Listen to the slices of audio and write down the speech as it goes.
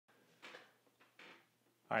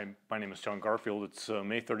Hi, my name is John Garfield. It's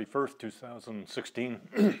May 31st,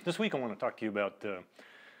 2016. This week I want to talk to you about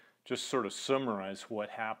just sort of summarize what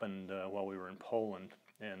happened while we were in Poland.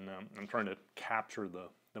 And I'm trying to capture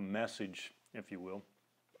the message, if you will.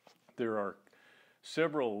 There are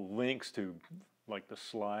several links to like the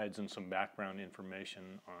slides and some background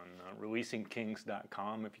information on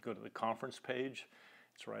releasingkings.com. If you go to the conference page,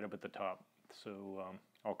 it's right up at the top. So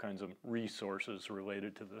all kinds of resources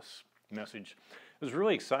related to this message. It was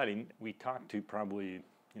really exciting. We talked to probably,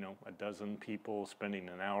 a dozen people, spending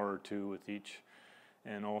an hour or two with each,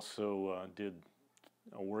 and also did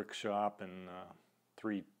a workshop and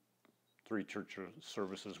three church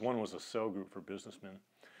services. One was a cell group for businessmen.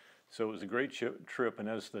 So it was a great trip, and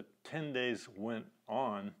as the 10 days went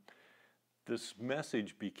on, this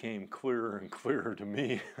message became clearer and clearer to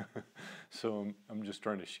me. So I'm just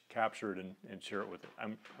trying to capture it and share it with you.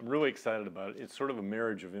 I'm really excited about it. It's sort of a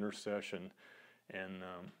marriage of intercession and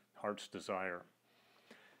heart's desire.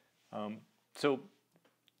 So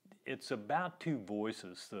it's about two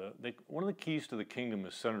voices. One of the keys to the kingdom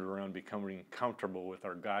is centered around becoming comfortable with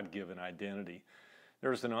our God-given identity.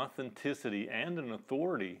 There's an authenticity and an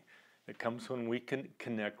authority that comes when we can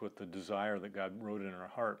connect with the desire that God wrote in our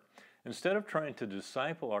heart. Instead of trying to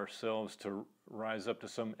disciple ourselves to rise up to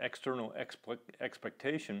some external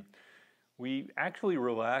expectation, we actually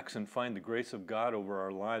relax and find the grace of God over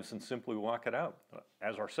our lives and simply walk it out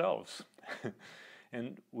as ourselves.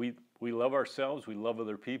 And we love ourselves, we love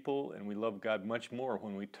other people, and we love God much more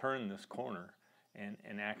when we turn this corner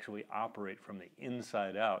and actually operate from the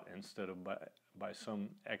inside out instead of by some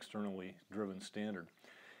externally driven standard.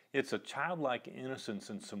 It's a childlike innocence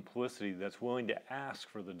and simplicity that's willing to ask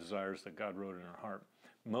for the desires that God wrote in our heart.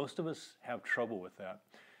 Most of us have trouble with that.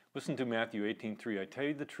 Listen to Matthew 18:3. I tell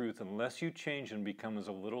you the truth, unless you change and become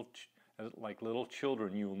like little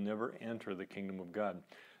children, you will never enter the kingdom of God.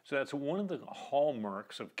 So that's one of the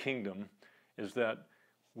hallmarks of kingdom, is that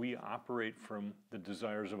we operate from the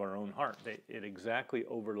desires of our own heart. It exactly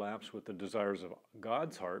overlaps with the desires of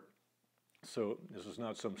God's heart. So this is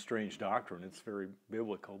not some strange doctrine. It's very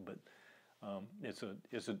biblical, but it's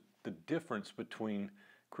the difference between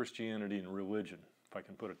Christianity and religion, if I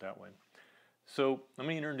can put it that way. So let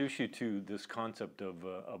me introduce you to this concept of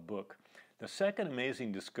a book. The second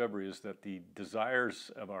amazing discovery is that the desires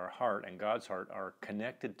of our heart and God's heart are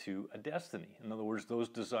connected to a destiny. In other words, those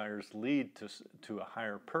desires lead to a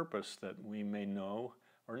higher purpose that we may know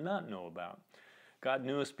or not know about. God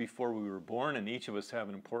knew us before we were born, and each of us have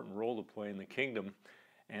an important role to play in the kingdom,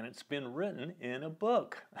 and it's been written in a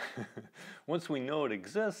book. Once we know it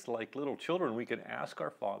exists, like little children, we can ask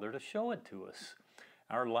our Father to show it to us.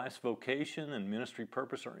 Our life's vocation and ministry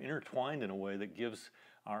purpose are intertwined in a way that gives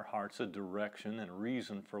our hearts a direction and a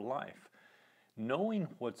reason for life. Knowing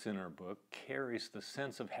what's in our book carries the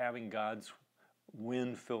sense of having God's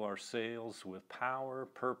wind fill our sails with power,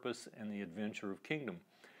 purpose, and the adventure of kingdom.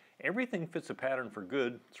 Everything fits a pattern for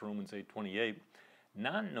good. It's Romans 8:28.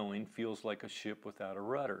 Not knowing feels like a ship without a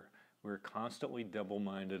rudder. We're constantly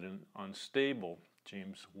double-minded and unstable.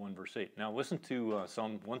 James 1 verse 8. Now listen to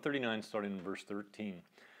Psalm 139 starting in verse 13.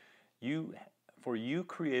 For you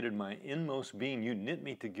created my inmost being. You knit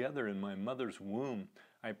me together in my mother's womb.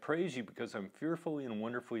 I praise you because I'm fearfully and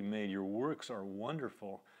wonderfully made. Your works are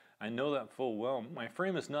wonderful. I know that full well. My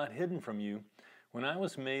frame is not hidden from you. When I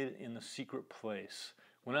was made in the secret place,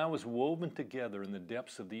 when I was woven together in the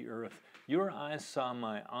depths of the earth, your eyes saw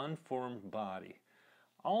my unformed body.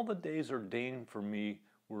 All the days ordained for me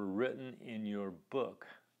were written in your book.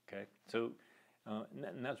 Okay, so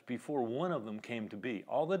and that's before one of them came to be.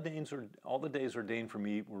 All the days ordained for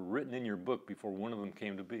me were written in your book before one of them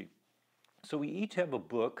came to be. So we each have a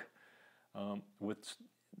book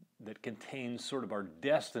that contains sort of our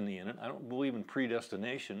destiny in it. I don't believe in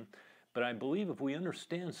predestination, but I believe if we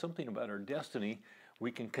understand something about our destiny,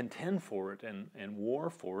 we can contend for it and war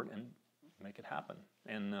for it and make it happen.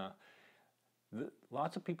 And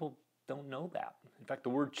lots of people don't know that. In fact, the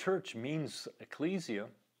word church means ecclesia,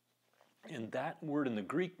 and that word in the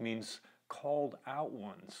Greek means called out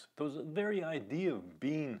ones. The very idea of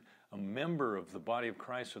being a member of the body of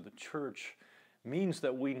Christ or the church means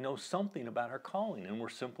that we know something about our calling and we're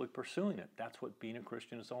simply pursuing it. That's what being a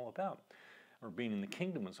Christian is all about, or being in the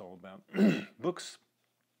kingdom is all about. Books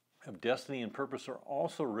of destiny and purpose are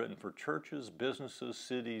also written for churches, businesses,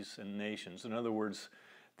 cities, and nations. In other words,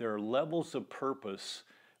 there are levels of purpose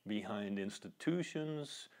behind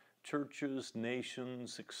institutions, churches,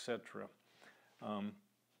 nations, etc.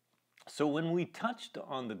 So when we touched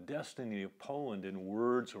on the destiny of Poland in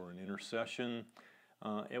words or in intercession,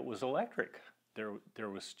 it was electric. There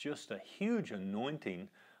was just a huge anointing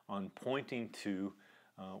on pointing to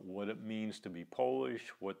what it means to be Polish,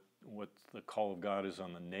 what the call of God is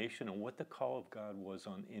on the nation, and what the call of God was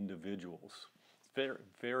on individuals. It's very,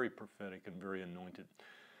 very prophetic and very anointed.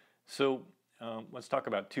 So let's talk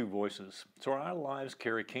about two voices. So our lives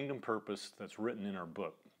carry kingdom purpose that's written in our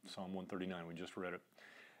book, Psalm 139, we just read it.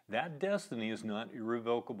 That destiny is not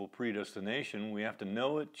irrevocable predestination. We have to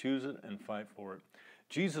know it, choose it, and fight for it.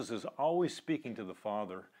 Jesus is always speaking to the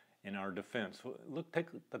Father in our defense. Look, take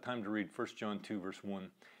the time to read 1 John 2, verse 1.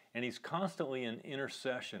 And he's constantly in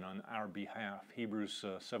intercession on our behalf, Hebrews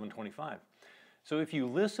 7:25. So if you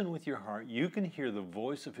listen with your heart, you can hear the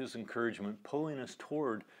voice of his encouragement pulling us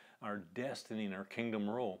toward our destiny and our kingdom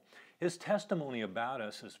role. His testimony about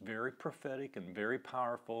us is very prophetic and very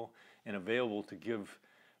powerful and available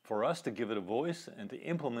for us to give it a voice and to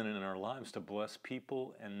implement it in our lives to bless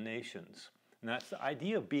people and nations. And that's the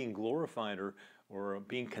idea of being glorified or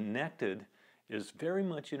being connected is very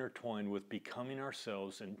much intertwined with becoming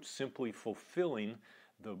ourselves and simply fulfilling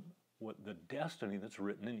the destiny that's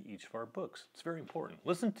written in each of our books. It's very important.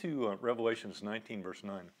 Listen to Revelations 19, verse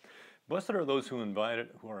 9. Blessed are those who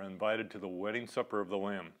are invited to the wedding supper of the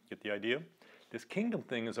Lamb. Get the idea? This kingdom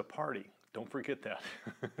thing is a party. Don't forget that.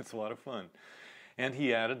 It's a lot of fun. And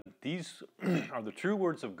he added, these are the true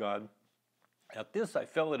words of God. At this I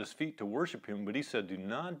fell at his feet to worship him, but he said, do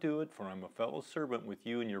not do it, for I'm a fellow servant with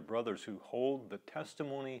you and your brothers who hold the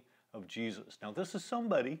testimony of Jesus. Now this is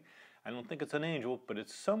somebody, I don't think it's an angel, but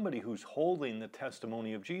it's somebody who's holding the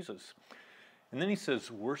testimony of Jesus. And then he says,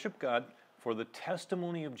 worship God, for the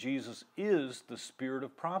testimony of Jesus is the spirit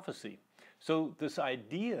of prophecy. So this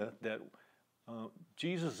idea that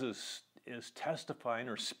Jesus is testifying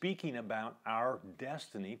or speaking about our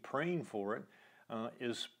destiny, praying for it,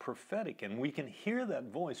 is prophetic, and we can hear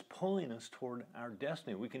that voice pulling us toward our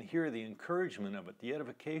destiny. We can hear the encouragement of it, the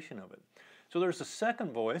edification of it. So there's a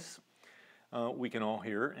second voice we can all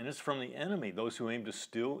hear, and it's from the enemy, those who aim to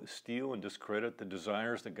steal and discredit the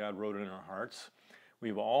desires that God wrote in our hearts.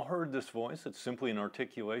 We've all heard this voice. It's simply an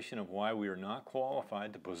articulation of why we are not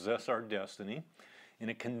qualified to possess our destiny. In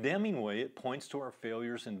a condemning way, it points to our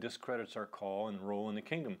failures and discredits our call and role in the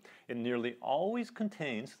kingdom. It nearly always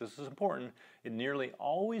contains, this is important, it nearly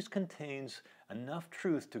always contains enough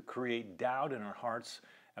truth to create doubt in our hearts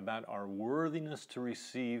about our worthiness to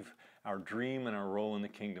receive our dream and our role in the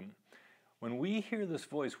kingdom. When we hear this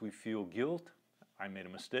voice, we feel guilt, I made a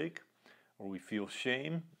mistake, or we feel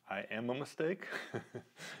shame, I am a mistake,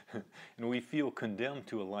 and we feel condemned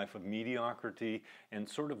to a life of mediocrity and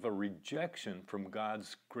sort of a rejection from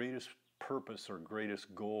God's greatest purpose or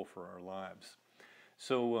greatest goal for our lives.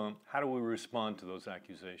 So how do we respond to those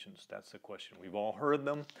accusations? That's the question. We've all heard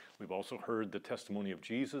them. We've also heard the testimony of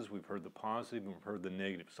Jesus. We've heard the positive and we've heard the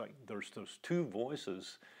negative. It's like there's those two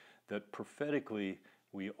voices that prophetically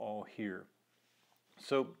we all hear.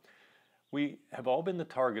 So we have all been the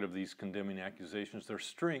target of these condemning accusations. Their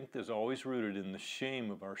strength is always rooted in the shame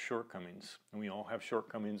of our shortcomings. And we all have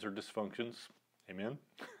shortcomings or dysfunctions. Amen?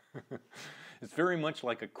 It's very much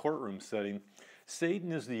like a courtroom setting.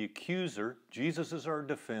 Satan is the accuser, Jesus is our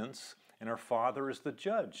defense, and our Father is the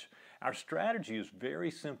judge. Our strategy is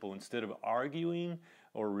very simple. Instead of arguing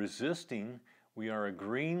or resisting, we are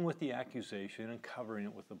agreeing with the accusation and covering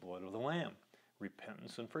it with the blood of the Lamb.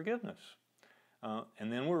 Repentance and forgiveness.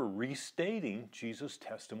 And then we're restating Jesus'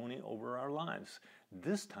 testimony over our lives.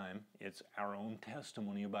 This time, it's our own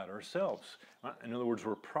testimony about ourselves. In other words,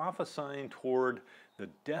 we're prophesying toward the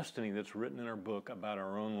destiny that's written in our book about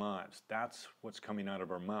our own lives. That's what's coming out of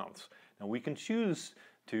our mouths. Now, we can choose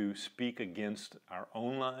to speak against our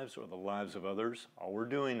own lives or the lives of others. All we're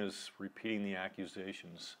doing is repeating the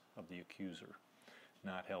accusations of the accuser.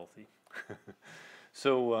 Not healthy.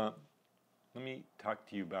 So, let me talk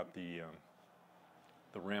to you about the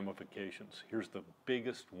ramifications. Here's the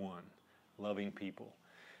biggest one, loving people.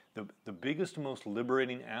 The biggest, most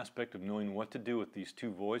liberating aspect of knowing what to do with these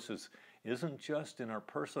two voices isn't just in our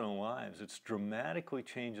personal lives. It dramatically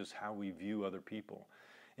changes how we view other people.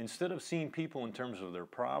 Instead of seeing people in terms of their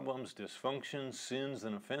problems, dysfunctions, sins,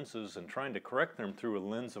 and offenses and trying to correct them through a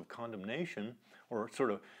lens of condemnation or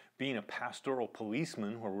sort of being a pastoral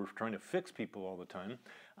policeman where we're trying to fix people all the time,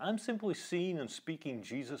 I'm simply seeing and speaking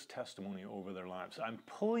Jesus' testimony over their lives. I'm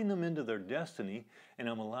pulling them into their destiny and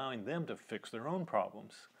I'm allowing them to fix their own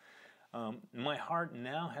problems. My heart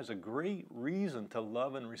now has a great reason to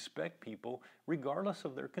love and respect people regardless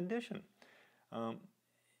of their condition.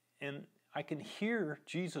 And I can hear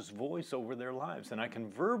Jesus' voice over their lives and I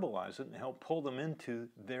can verbalize it and help pull them into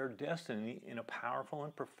their destiny in a powerful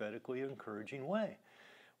and prophetically encouraging way.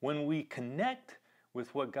 When we connect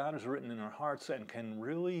with what God has written in our hearts and can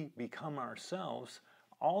really become ourselves,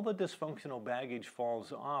 all the dysfunctional baggage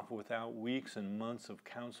falls off without weeks and months of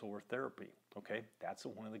counsel or therapy. Okay, that's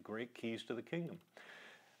one of the great keys to the kingdom.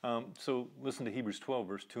 So listen to Hebrews 12,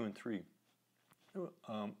 verse 2 and 3.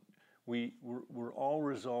 We're all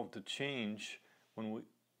resolved to change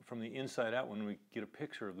from the inside out when we get a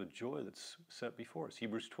picture of the joy that's set before us.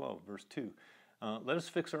 Hebrews 12, verse 2. Let us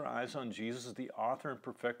fix our eyes on Jesus, the author and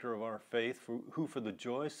perfecter of our faith, who for the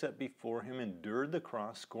joy set before him endured the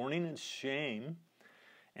cross, scorning its shame,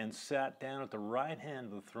 and sat down at the right hand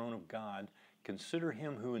of the throne of God. Consider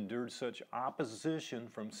him who endured such opposition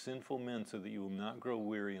from sinful men, so that you will not grow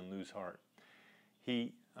weary and lose heart.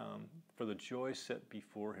 He, for the joy set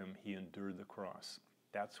before him, he endured the cross.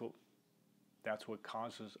 That's what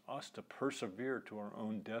causes us to persevere to our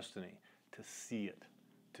own destiny, to see it,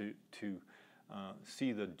 to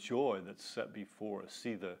see the joy that's set before us,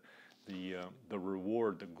 see the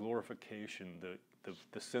reward, the glorification,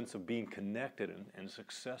 the sense of being connected and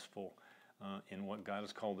successful in what God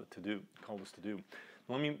has called us to do.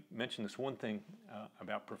 Let me mention this one thing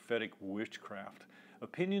about prophetic witchcraft.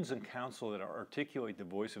 Opinions and counsel that articulate the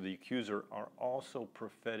voice of the accuser are also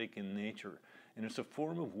prophetic in nature, and it's a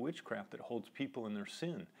form of witchcraft that holds people in their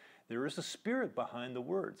sin. There is a spirit behind the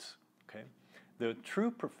words, okay? The true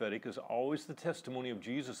prophetic is always the testimony of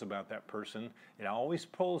Jesus about that person. It always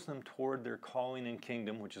pulls them toward their calling and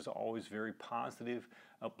kingdom, which is always very positive,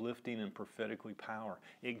 uplifting, and prophetically power.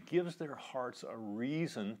 It gives their hearts a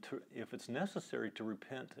reason, if it's necessary, to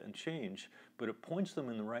repent and change, but it points them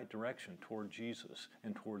in the right direction toward Jesus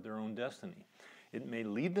and toward their own destiny. It may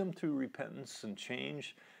lead them through repentance and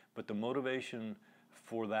change, but the motivation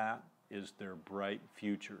for that is their bright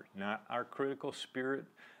future, not our critical spirit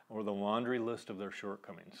or the laundry list of their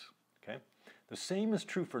shortcomings. Okay? The same is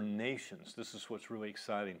true for nations. This is what's really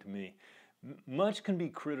exciting to me. Much can be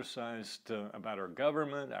criticized about our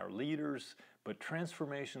government, our leaders, but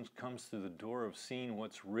transformation comes through the door of seeing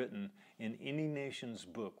what's written in any nation's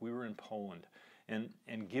book. We were in Poland,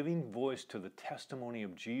 and giving voice to the testimony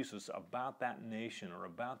of Jesus about that nation or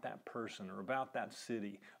about that person or about that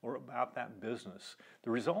city or about that business.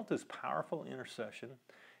 The result is powerful intercession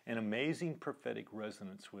and amazing prophetic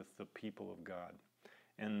resonance with the people of God.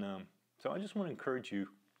 And so I just want to encourage you,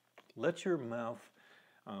 let your mouth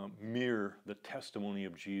mirror the testimony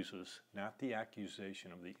of Jesus, not the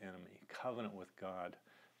accusation of the enemy. Covenant with God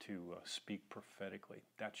to speak prophetically.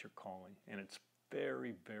 That's your calling, and it's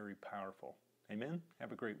very, very powerful. Amen?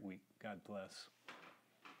 Have a great week. God bless.